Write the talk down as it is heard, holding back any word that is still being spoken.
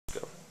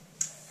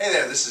Hey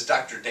there, this is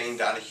Dr. Dane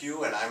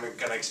Donahue, and I'm going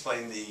to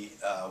explain the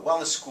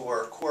Wellness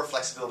Score core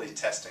flexibility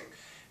testing.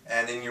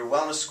 And in your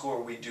Wellness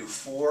Score, we do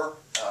 4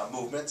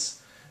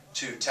 movements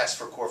to test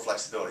for core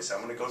flexibility. So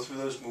I'm going to go through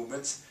those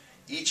movements.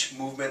 Each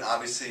movement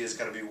obviously is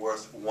going to be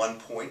worth 1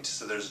 point,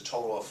 so there's a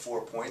total of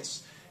 4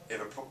 points.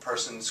 If a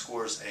person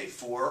scores a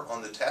 4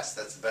 on the test,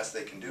 that's the best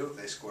they can do. If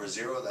they score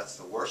 0, that's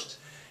the worst.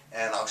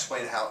 And I'll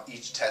explain how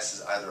each test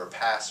is either a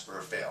pass or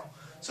a fail.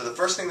 So the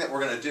first thing that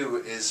we're going to do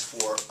is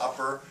for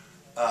upper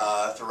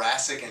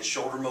thoracic and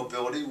shoulder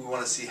mobility. We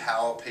want to see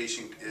how a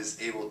patient is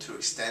able to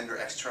extend or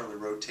externally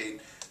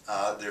rotate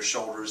their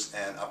shoulders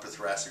and upper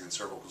thoracic and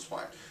cervical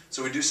spine.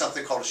 So we do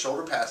something called a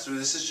shoulder pass-through.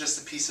 This is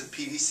just a piece of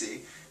PVC.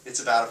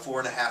 It's about a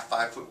 4.5,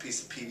 5-foot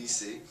piece of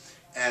PVC.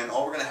 And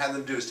all we're going to have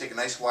them do is take a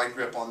nice wide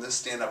grip on this,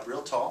 stand up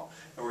real tall,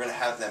 and we're going to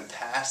have them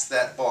pass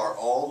that bar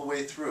all the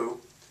way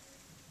through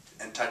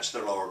and touch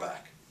their lower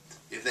back.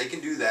 If they can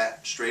do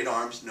that, straight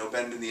arms, no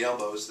bend in the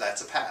elbows,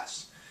 that's a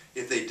pass.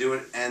 If they do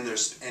it and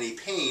there's any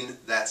pain,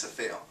 that's a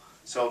fail.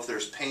 So if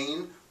there's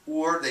pain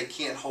or they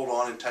can't hold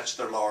on and touch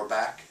their lower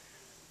back,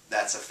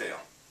 that's a fail.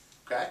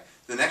 Okay?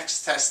 The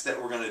next test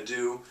that we're going to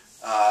do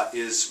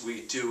is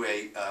we do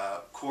an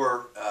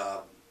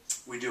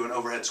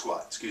overhead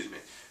squat. Excuse me.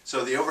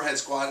 So the overhead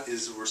squat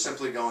is we're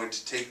simply going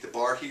to take the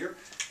bar here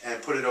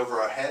and put it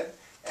over our head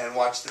and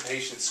watch the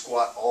patient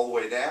squat all the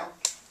way down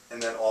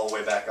and then all the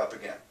way back up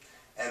again.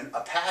 And a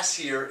pass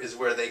here is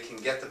where they can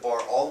get the bar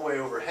all the way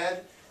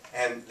overhead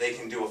and they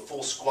can do a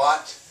full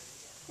squat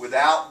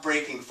without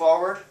breaking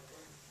forward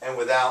and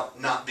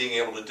without not being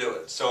able to do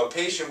it. So a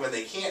patient, when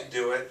they can't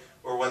do it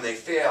or when they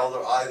fail,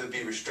 they'll either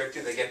be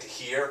restricted, they get to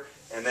here,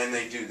 and then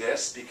they do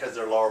this because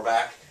their lower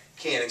back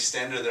can't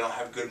extend or they don't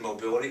have good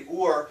mobility,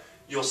 or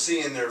you'll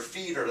see in their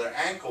feet or their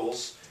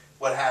ankles,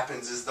 what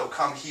happens is they'll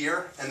come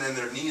here and then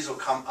their knees will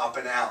come up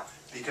and out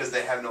because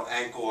they have no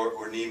ankle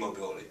or knee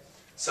mobility.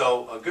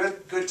 So a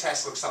good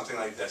test looks something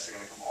like this. They're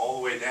going to come all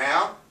the way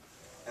down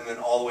and then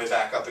all the way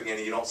back up again,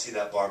 and you don't see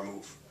that bar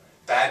move.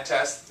 Bad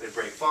test, they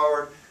break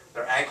forward,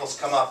 their ankles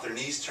come up, their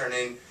knees turn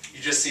in,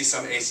 you just see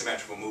some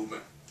asymmetrical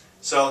movement.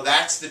 So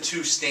that's the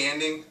 2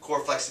 standing core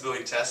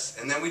flexibility tests,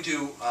 and then we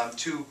do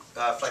 2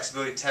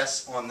 flexibility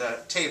tests on the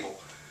table.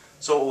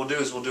 So what we'll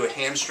do is we'll do a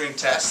hamstring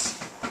test,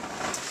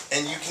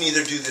 and you can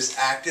either do this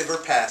active or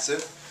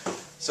passive.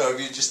 So if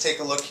you just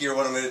take a look here,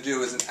 what I'm going to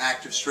do is an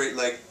active straight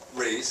leg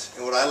raise,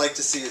 and what I like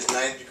to see is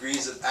 90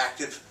 degrees of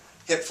active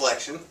hip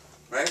flexion,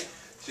 right?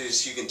 So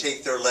you can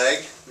take their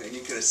leg and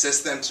you can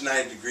assist them to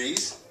 90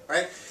 degrees,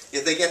 right?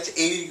 If they get to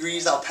 80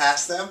 degrees, I'll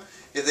pass them.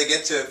 If they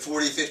get to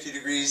 40, 50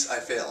 degrees, I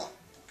fail them,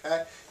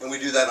 okay? And we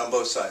do that on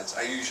both sides.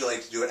 I usually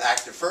like to do it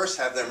active first,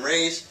 have them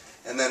raise,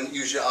 and then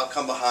usually I'll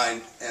come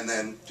behind and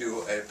then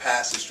do a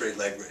pass and straight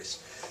leg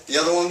raise. The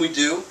other one we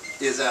do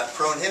is a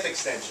prone hip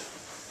extension.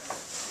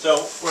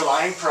 So we're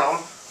lying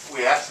prone.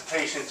 We ask the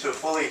patient to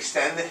fully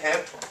extend the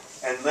hip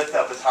and lift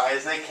up as high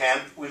as they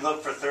can. We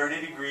look for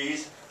 30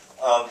 degrees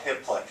of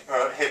hip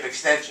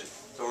extension.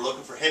 So we're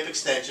looking for hip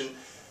extension,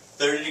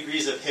 30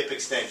 degrees of hip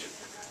extension.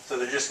 So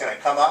they're just going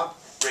to come up,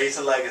 raise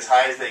the leg as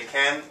high as they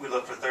can. We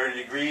look for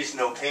 30 degrees,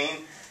 no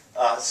pain.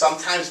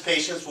 Sometimes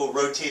patients will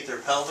rotate their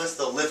pelvis.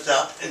 They'll lift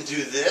up and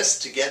do this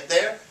to get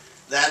there.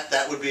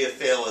 That would be a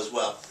fail as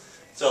well.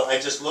 So I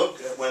just look,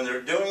 when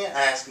they're doing it,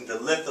 I ask them to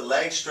lift the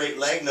leg, straight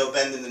leg, no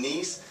bend in the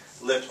knees,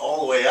 lift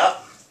all the way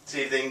up, see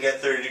if they can get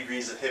 30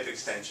 degrees of hip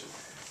extension.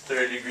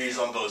 30 degrees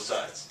on both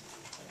sides.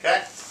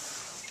 Okay?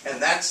 And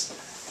that's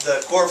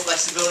the core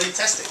flexibility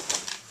testing.